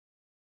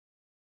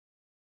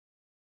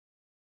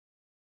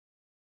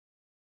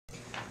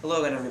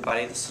Hello again,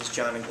 everybody. This is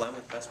John and Glenn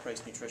with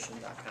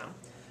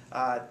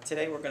BestPriceNutrition.com.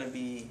 Today we're going to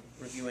be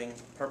reviewing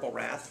Purple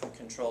Wraath from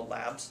Controlled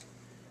Labs.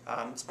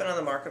 It's been on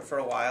the market for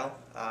a while.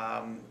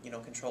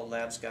 Controlled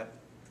Labs got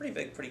pretty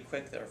big pretty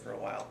quick there for a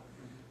while.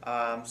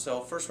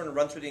 So first we're going to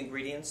run through the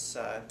ingredients,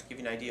 give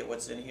you an idea of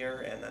what's in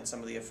here, and then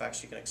some of the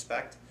effects you can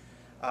expect.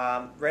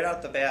 Right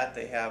out the bat,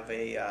 they have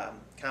a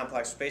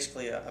complex,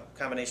 basically a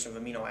combination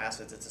of amino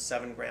acids. It's a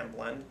 7-gram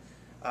blend.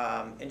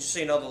 And just so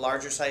you know, the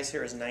larger size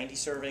here is 90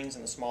 servings,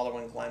 and the smaller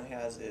one Glenn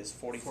has is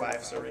 45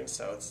 servings,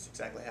 so it's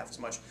exactly half as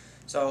much.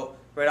 So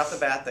right off the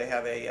bat, they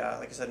have a,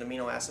 like I said, an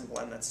amino acid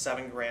blend that's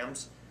 7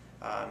 grams.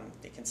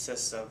 It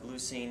consists of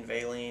leucine,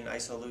 valine,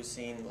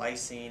 isoleucine,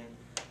 lysine,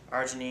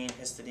 arginine,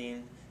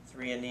 histidine,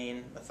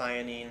 threonine,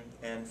 methionine,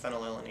 and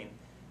phenylalanine.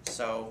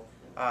 So,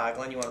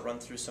 Glenn, you want to run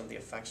through some of the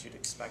effects you'd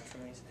expect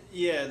from these?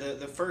 Yeah,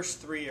 the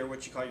first three are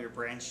what you call your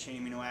branched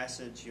chain amino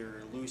acids,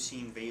 your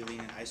leucine,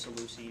 valine, and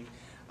isoleucine.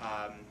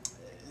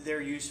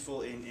 They're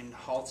useful in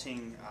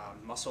halting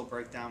muscle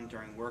breakdown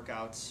during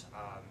workouts.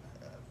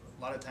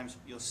 A lot of times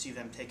you'll see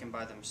them taken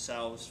by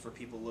themselves for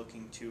people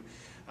looking to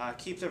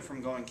keep them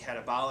from going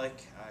catabolic,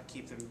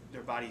 keep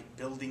their body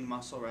building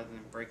muscle rather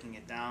than breaking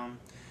it down.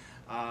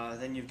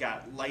 Then you've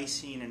got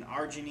lysine and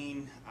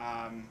arginine.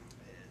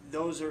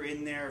 Those are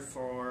in there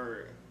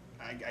for,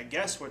 I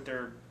guess, what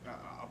they're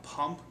a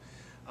pump.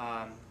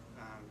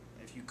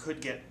 If you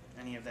could get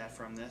any of that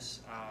from this.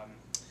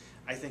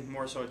 I think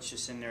more so it's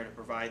just in there to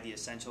provide the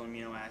essential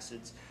amino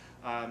acids.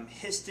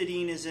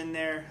 Histidine is in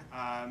there.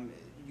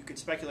 You could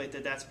speculate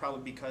that that's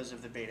probably because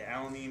of the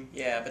beta-alanine.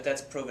 Yeah, but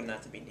that's proven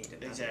not to be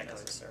needed. Exactly.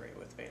 Not necessary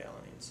with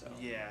beta-alanine. So.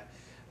 Yeah.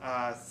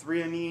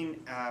 Threonine,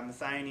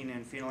 methionine,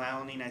 and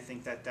phenylalanine, I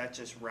think that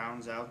just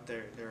rounds out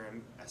their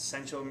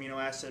essential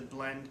amino acid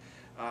blend.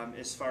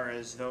 As far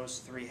as those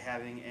three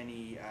having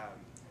any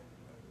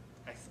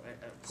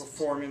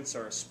performance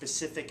or a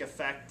specific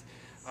effect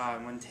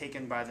when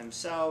taken by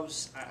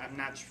themselves, I'm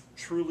not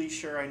truly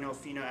sure. I know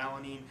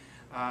phenylalanine,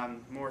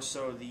 more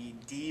so the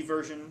D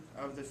version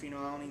of the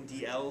phenylalanine,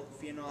 DL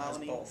phenylalanine. That's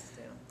both,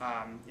 yeah.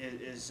 I'm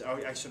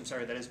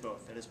sorry, that is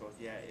both. That is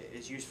both, yeah. It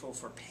is useful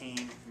for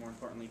pain, more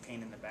importantly,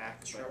 pain in the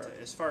back. Sure. But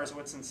as far as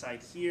what's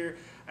inside here,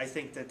 I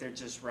think that they're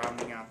just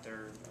rounding out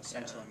their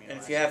essential amino acids. And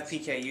if you have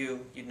PKU,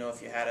 you'd know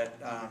if you had it,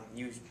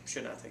 you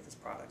should not take this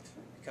product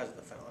because of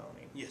the phenylalanine.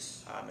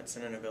 Yes. It's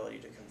an inability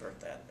to convert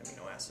that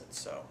amino acid,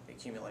 so the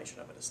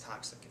accumulation of it is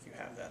toxic if you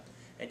have that.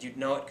 And you'd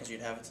know it because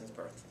you'd have it since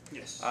birth.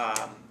 Yes.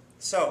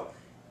 So,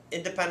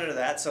 independent of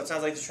that, so it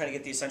sounds like they're trying to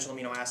get the essential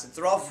amino acids.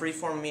 They're all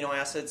free-form amino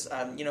acids.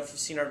 If you've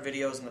seen our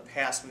videos in the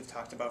past, we've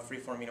talked about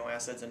free-form amino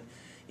acids. And,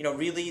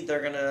 really,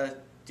 they're going to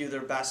do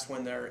their best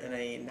when they're in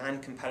a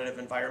non-competitive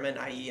environment,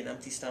 i.e. an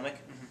empty stomach.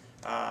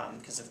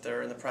 Because if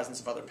they're in the presence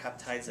of other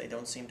peptides, they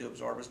don't seem to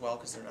absorb as well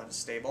because they're not as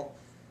stable.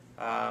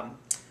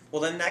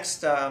 Well, then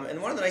next,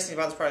 and one of the nice things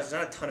about this product is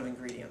there's not a ton of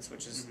ingredients,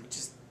 which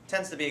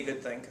tends to be a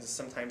good thing because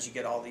sometimes you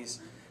get all these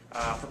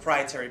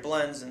proprietary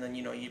blends and then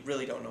you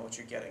really don't know what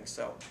you're getting.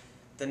 So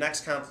the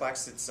next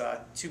complex, it's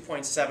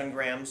 2.7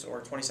 grams or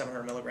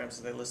 2,700 milligrams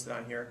as they listed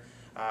on here.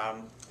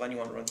 Glenn, you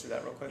want to run through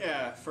that real quick?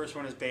 Yeah, first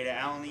one is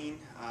beta-alanine,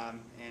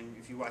 and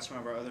if you watch some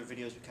of our other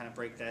videos, we kind of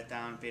break that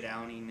down.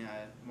 Beta-alanine,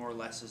 more or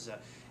less, is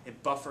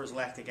it buffers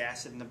lactic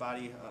acid in the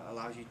body,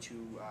 allows you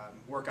to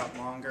work out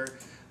longer.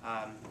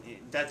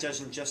 That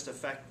doesn't just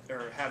affect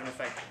or have an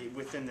effect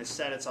within the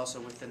set; it's also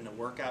within the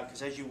workout.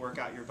 Because as you work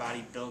out, your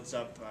body builds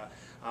up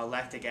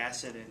lactic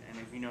acid,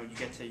 and if you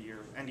get to your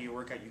end of your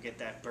workout, you get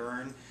that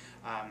burn.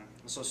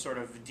 So sort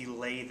of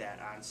delay that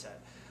onset.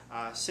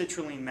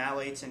 Citrulline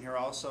malate's in here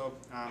also.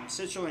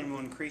 Citrulline will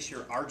increase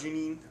your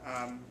arginine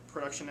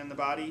production in the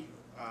body.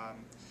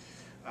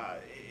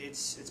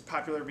 It's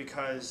popular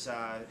because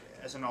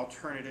as an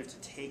alternative to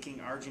taking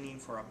arginine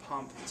for a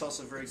pump, it's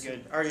also very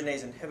good.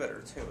 Arginase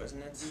inhibitor too, isn't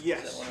it?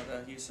 Yes. Is that one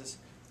of the uses?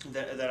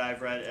 That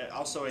I've read.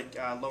 Also, it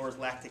lowers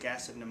lactic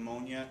acid and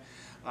ammonia.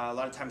 A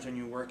lot of times when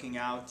you're working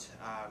out,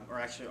 or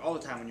actually all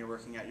the time when you're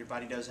working out, your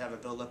body does have a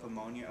buildup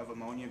of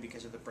ammonia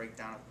because of the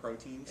breakdown of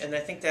proteins. And I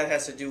think that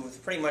has to do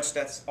with pretty much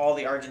that's all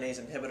the arginase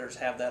inhibitors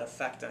have that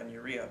effect on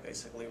urea,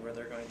 basically, where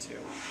they're going to,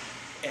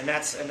 and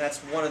that's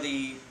one of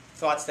the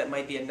thoughts that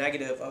might be a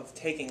negative of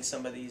taking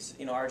some of these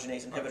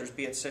arginase inhibitors,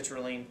 be it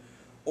citrulline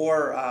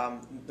or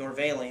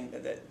valine.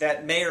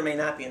 That may or may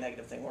not be a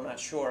negative thing. We're not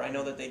sure. I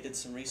know that they did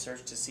some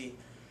research to see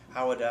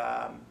how it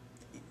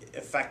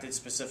affected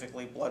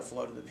specifically blood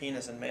flow to the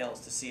penis in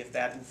males to see if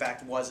that in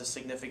fact was a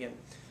significant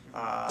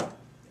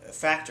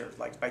factor.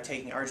 Like by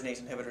taking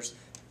arginase inhibitors,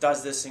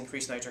 does this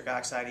increase nitric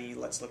oxide?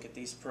 Let's look at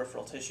these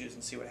peripheral tissues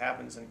and see what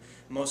happens. And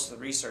most of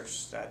the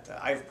research that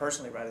I've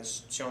personally read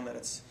has shown that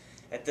it's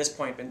at this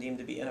point been deemed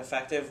to be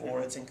ineffective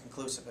or it's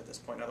inconclusive at this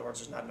point. In other words,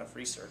 there's not enough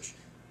research.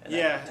 And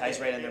that ties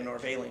right into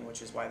norvaline,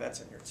 which is why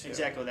that's in here too.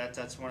 Exactly,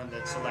 that's one of the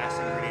last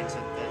ingredients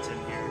that's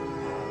in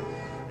here.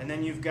 And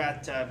then you've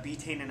got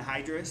betaine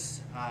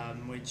anhydrous,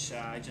 which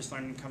I just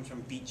learned comes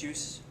from beet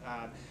juice.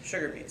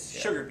 Sugar beets.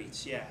 Yeah. Sugar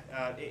beets, yeah.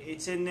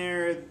 It's in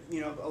there.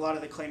 A lot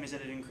of the claim is that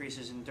it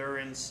increases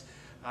endurance.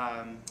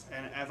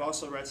 And I've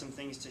also read some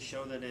things to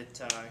show that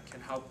it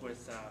can help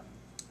with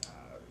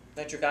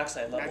Nitric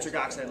oxide levels. nitric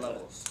oxide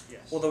levels.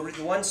 Yes. Well,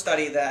 the one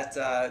study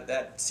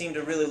that seemed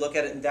to really look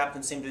at it in depth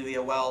and seemed to be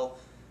a well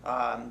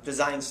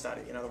designed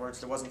study, in other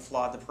words, it wasn't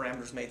flawed, the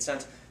parameters made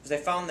sense, is they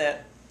found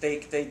that they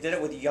did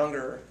it with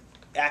younger,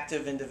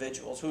 active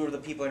individuals, who are the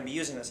people going to be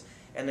using this,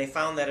 and they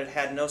found that it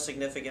had no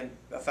significant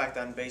effect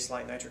on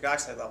baseline nitric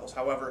oxide levels.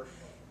 However,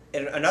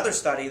 another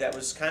study that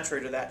was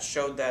contrary to that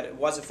showed that it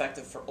was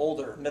effective for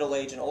older,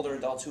 middle-aged and older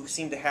adults who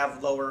seem to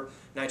have lower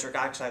nitric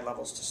oxide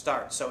levels to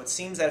start. So it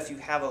seems that if you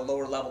have a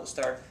lower level to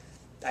start,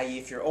 i.e.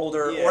 if you're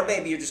older, or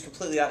maybe you're just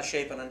completely out of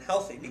shape and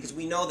unhealthy, because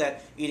we know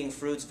that eating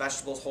fruits,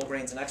 vegetables, whole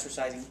grains, and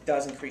exercising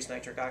does increase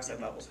nitric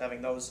oxide levels.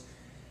 Having those,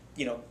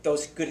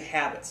 those good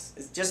habits,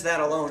 just that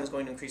alone is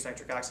going to increase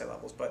nitric oxide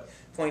levels. But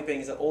point being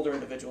is that older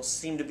individuals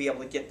seem to be able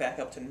to get back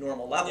up to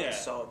normal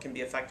levels, so it can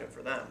be effective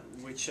for them.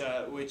 Which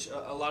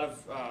a lot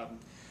of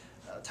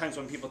times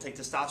when people take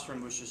testosterone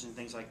boosters and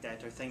things like that,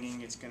 they're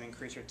thinking it's going to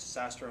increase their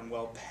testosterone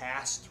well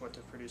past what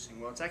they're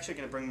producing. Well, it's actually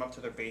going to bring them up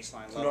to their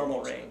baseline level.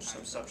 Normal range.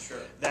 So sure.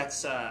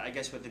 That's, I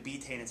guess, with the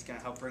betaine, it's going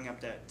to help bring up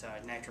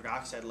that nitric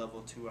oxide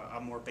level to a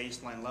more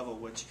baseline level,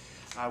 which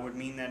would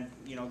mean that,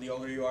 the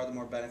older you are, the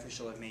more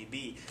beneficial it may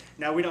be.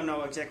 Now, we don't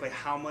know exactly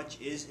how much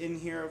is in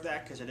here of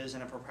that because it is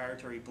in a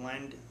proprietary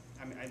blend.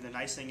 I mean, the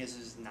nice thing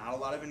is not a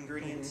lot of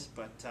ingredients,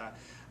 but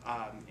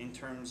in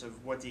terms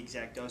of what the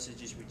exact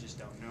dosage is, we just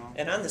don't know.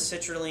 And on the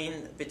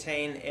citrulline,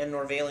 betaine, and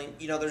norvaline,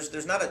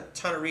 there's not a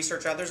ton of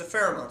research out. There's a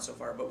fair amount so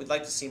far, but we'd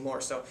like to see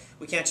more. So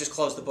we can't just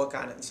close the book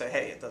on it and say,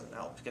 hey, it doesn't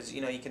help, because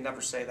you can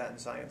never say that in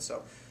science.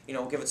 So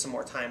we'll give it some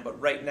more time. But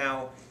right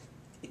now,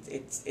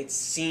 it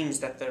seems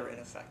that they're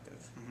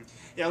ineffective. Mm-hmm.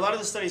 Yeah, a lot of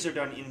the studies are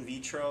done in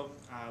vitro,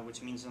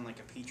 which means in like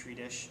a petri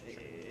dish.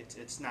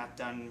 It's not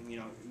done,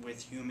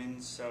 with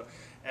humans. So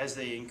as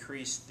they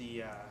increase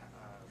the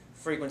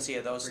frequency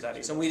of those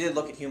studies, and we did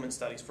look at human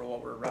studies for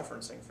what we're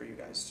referencing for you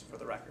guys for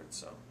the record.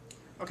 So,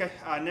 okay,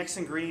 next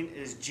ingredient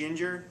is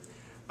ginger.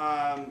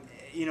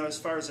 As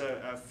far as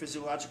a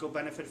physiological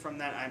benefit from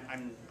that,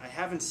 I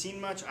haven't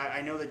seen much. I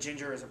know that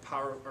ginger is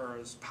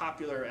is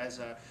popular as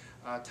a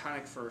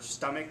tonic for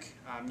stomach.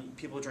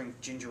 People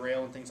drink ginger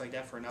ale and things like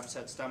that for an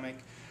upset stomach.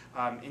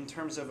 In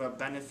terms of a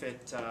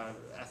benefit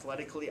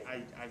athletically,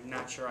 I'm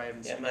not sure. I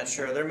haven't seen. I'm not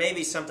sure. There may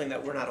be something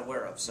that we're not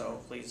aware of, so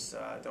please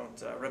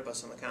don't rip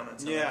us in the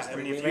comments. Yeah,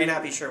 we may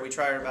not be sure. We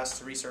try our best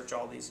to research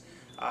all these,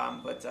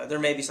 but there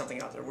may be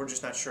something out there. We're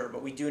just not sure.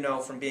 But we do know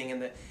from being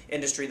in the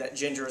industry that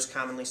ginger is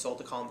commonly sold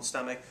to calm the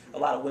stomach. A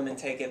lot of women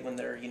take it when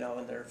they're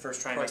in their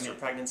first trimester of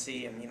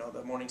pregnancy and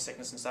the morning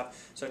sickness and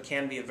stuff. So it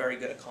can be very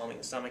good at calming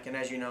the stomach. And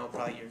as you know,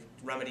 probably your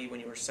remedy when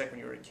you were sick when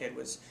you were a kid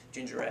was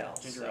ginger ale.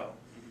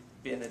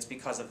 And it's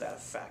because of that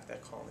effect,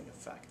 that calming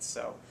effect.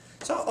 So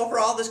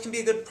overall, this can be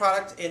a good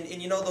product. And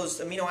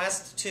those amino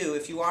acids too.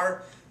 If you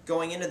are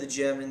going into the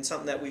gym, and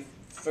something that we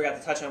forgot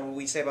to touch on when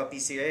we say about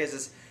BCAAs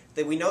is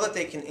that we know that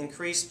they can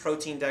increase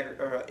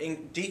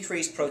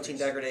decrease protein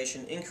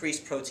degradation, increase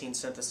protein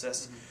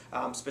synthesis,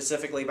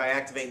 specifically by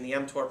activating the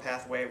mTOR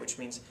pathway, which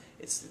means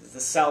the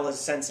cell is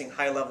sensing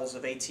high levels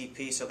of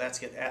ATP, so that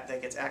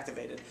gets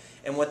activated.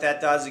 And what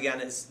that does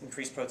again is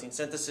increase protein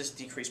synthesis,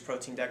 decrease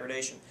protein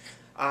degradation.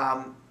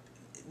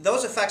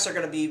 Those effects are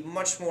going to be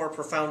much more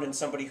profound in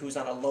somebody who's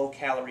on a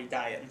low-calorie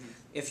diet.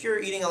 If you're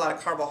eating a lot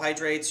of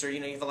carbohydrates or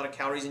you have a lot of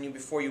calories in you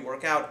before you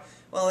work out,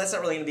 well, that's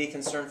not really going to be a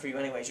concern for you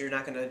anyways. You're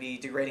not going to be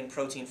degrading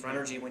protein for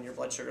energy when your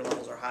blood sugar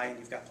levels are high and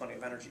you've got plenty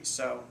of energy.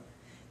 So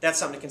that's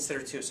something to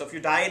consider too. So if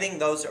you're dieting,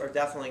 those are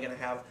definitely going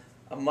to have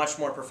a much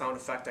more profound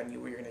effect on you,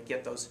 where you're going to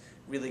get those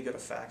really good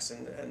effects.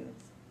 And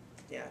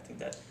yeah, I think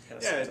that kind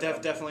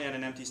of definitely on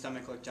an empty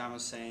stomach, like John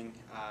was saying.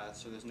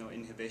 So there's no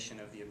inhibition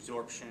of the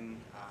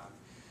absorption.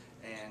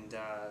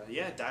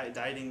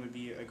 Dieting would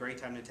be a great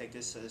time to take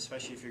this,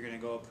 especially if you're going to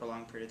go a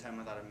prolonged period of time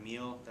without a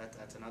meal.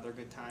 That's another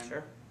good time.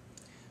 Sure,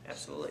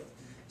 absolutely.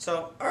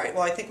 So, all right,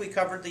 well, I think we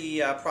covered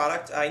the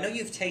product. I know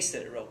you've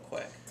tasted it real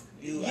quick.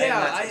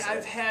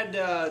 I've had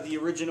the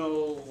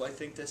original, I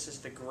think this is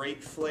the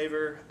grape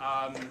flavor.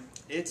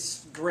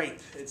 It's grape.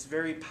 It's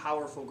very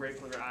powerful grape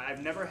flavor.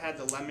 I've never had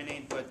the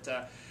lemonade,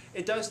 but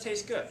it does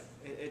taste good.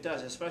 It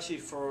does, especially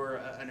for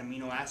an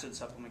amino acid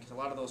supplement, because a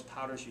lot of those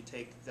powders you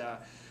take,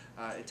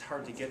 it's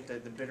hard to get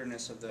the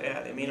bitterness of the the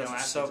amino acids are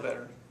so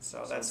bitter.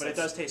 But it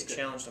does taste good.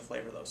 Challenge to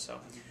flavor those. So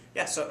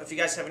yeah. So if you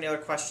guys have any other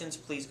questions,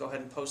 please go ahead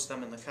and post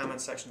them in the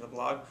comment section of the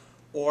blog,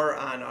 or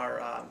on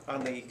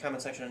on the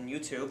comment section on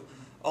YouTube.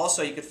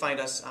 Also, you could find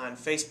us on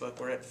Facebook.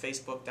 We're at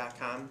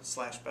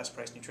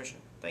facebook.com/BestPriceNutrition.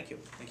 Thank you.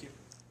 Thank you.